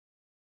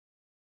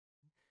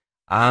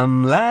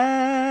I'm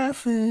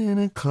laughing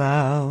at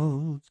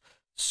clouds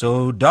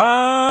so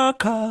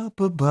dark up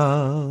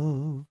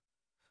above.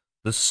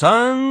 The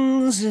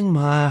sun's in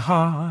my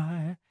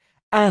heart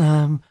and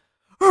I'm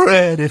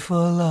ready for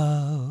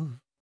love.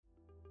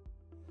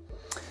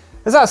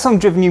 Has that song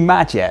driven you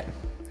mad yet?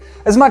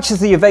 As much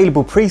as the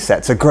available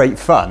presets are great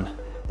fun,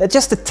 they're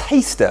just a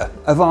taster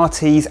of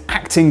RT's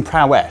acting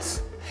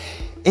prowess.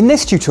 In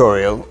this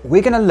tutorial,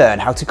 we're going to learn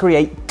how to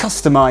create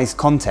customized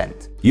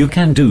content. You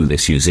can do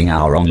this using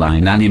our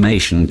online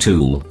animation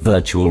tool,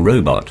 Virtual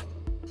Robot.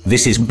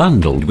 This is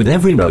bundled with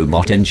every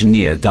robot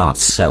engineer Dart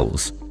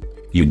sells.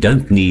 You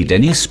don't need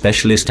any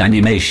specialist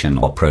animation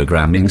or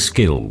programming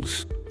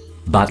skills.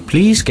 But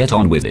please get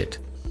on with it.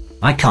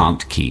 I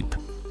can't keep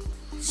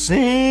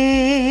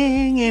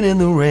singing in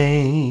the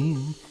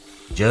rain,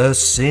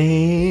 just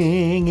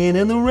singing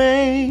in the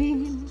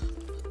rain.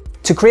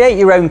 To create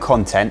your own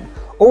content,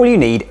 all you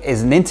need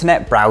is an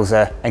internet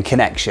browser and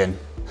connection.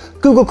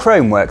 Google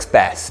Chrome works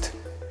best.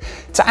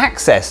 To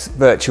access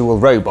Virtual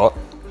Robot,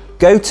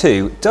 go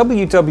to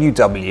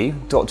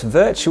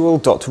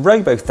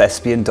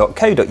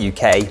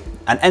www.virtual.robothespian.co.uk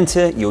and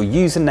enter your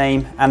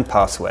username and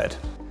password.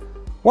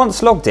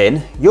 Once logged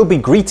in, you'll be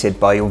greeted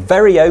by your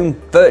very own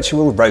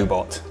virtual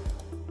robot.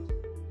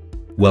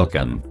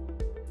 Welcome.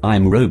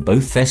 I'm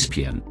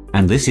RoboThespian,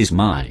 and this is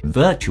my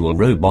virtual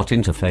robot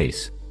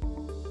interface.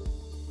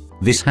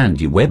 This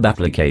handy web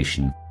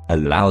application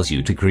allows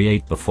you to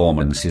create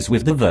performances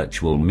with the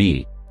virtual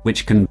me,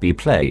 which can be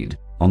played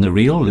on the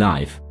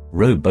real-life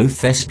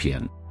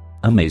RoboThespian.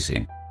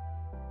 Amazing.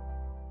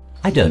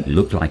 I don't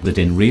look like that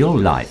in real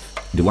life,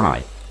 do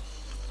I?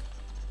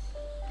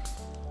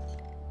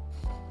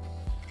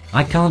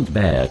 I can't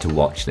bear to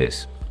watch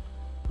this.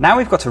 Now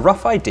we've got a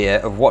rough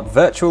idea of what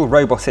Virtual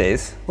Robot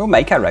is, we'll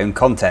make our own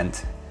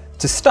content.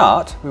 To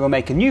start, we will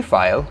make a new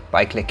file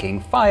by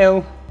clicking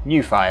File,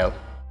 New File.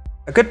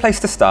 A good place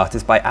to start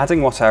is by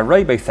adding what our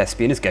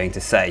RoboThespian is going to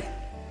say.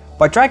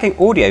 By dragging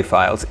audio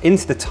files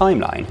into the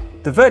timeline,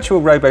 the Virtual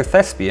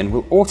RoboThespian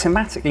will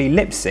automatically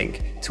lip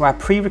sync to our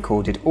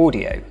pre-recorded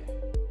audio.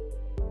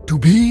 To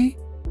be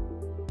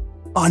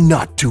or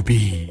not to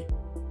be?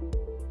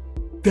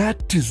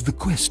 That is the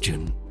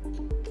question.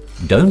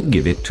 Don't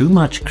give it too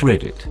much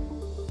credit.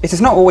 It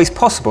is not always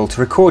possible to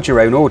record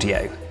your own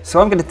audio,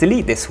 so I'm going to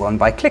delete this one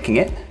by clicking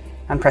it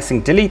and pressing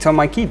delete on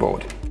my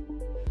keyboard.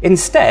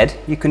 Instead,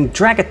 you can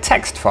drag a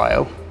text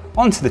file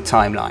onto the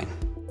timeline.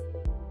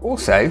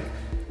 Also,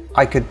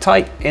 I could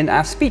type in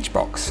our speech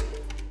box.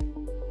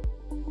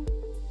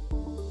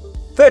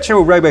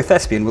 Virtual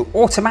RoboThespian will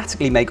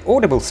automatically make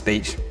audible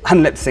speech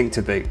and lip sync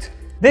to boot.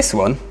 This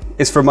one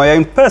is from my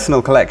own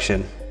personal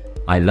collection.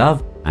 I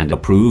love and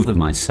approve of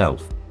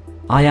myself.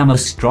 I am a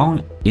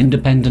strong,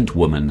 independent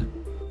woman.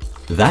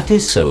 That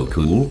is so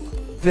cool.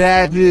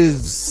 That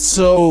is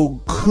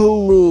so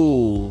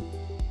cool.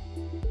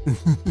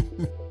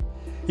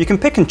 You can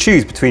pick and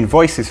choose between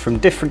voices from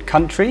different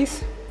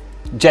countries,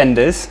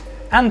 genders,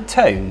 and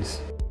tones.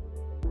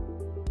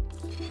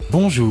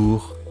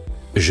 Bonjour,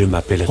 je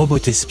m'appelle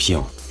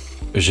RoboThespian.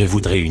 Je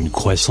voudrais une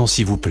croissant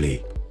s'il vous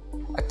plaît.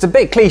 It's a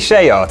bit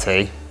cliché,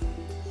 RT.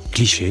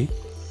 Cliché?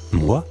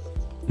 Moi?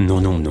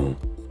 Non, non, non.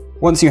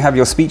 Once you have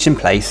your speech in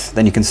place,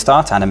 then you can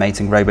start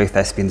animating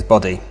RoboThespian's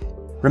body.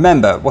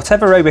 Remember,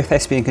 whatever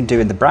RoboThespian can do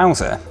in the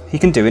browser, he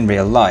can do in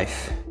real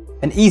life.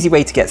 An easy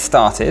way to get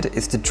started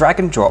is to drag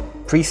and drop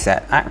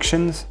preset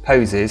actions,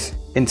 poses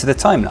into the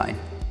timeline.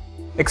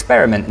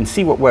 Experiment and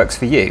see what works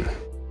for you.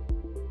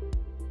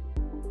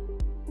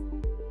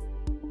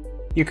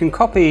 You can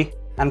copy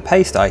and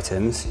paste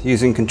items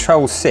using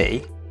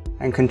Ctrl-C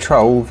and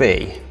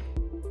Ctrl-V.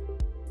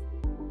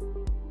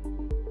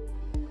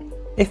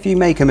 If you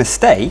make a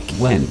mistake...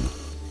 When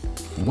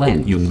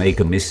you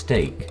make a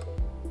mistake.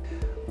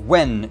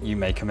 When you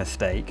make a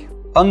mistake,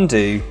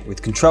 undo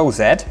with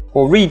Ctrl-Z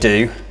or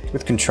redo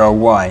with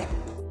Ctrl-Y.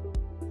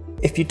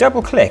 If you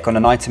double-click on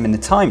an item in the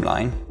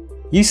timeline,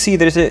 you see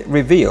that it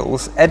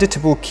reveals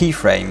editable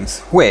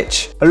keyframes,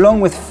 which,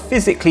 along with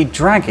physically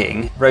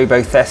dragging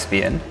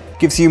RoboThespian,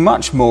 gives you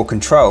much more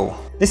control.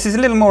 This is a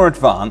little more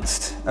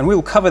advanced, and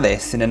we'll cover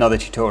this in another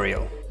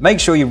tutorial. Make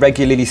sure you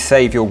regularly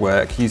save your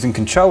work using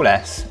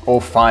Ctrl-S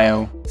or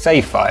File,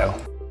 Save File.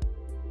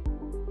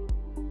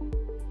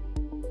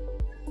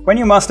 When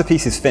your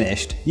masterpiece is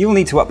finished, you will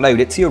need to upload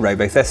it to your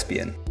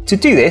RoboThespian. To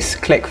do this,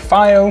 click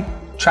File,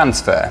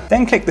 Transfer.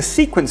 Then click the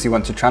sequence you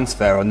want to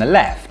transfer on the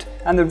left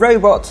and the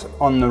robot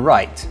on the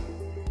right.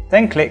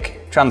 Then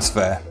click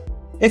Transfer.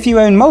 If you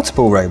own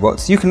multiple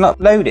robots, you can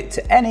upload it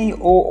to any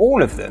or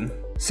all of them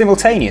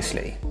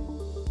simultaneously.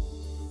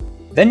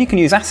 Then you can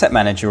use Asset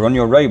Manager on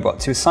your robot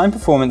to assign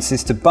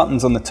performances to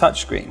buttons on the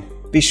touchscreen.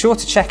 Be sure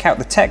to check out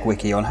the tech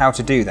wiki on how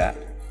to do that.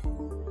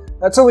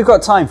 That's all we've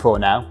got time for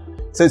now,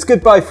 so it's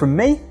goodbye from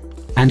me.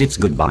 And it's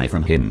goodbye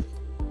from him.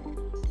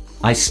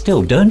 I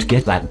still don't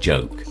get that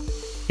joke.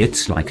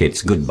 It's like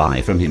it's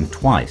goodbye from him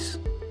twice.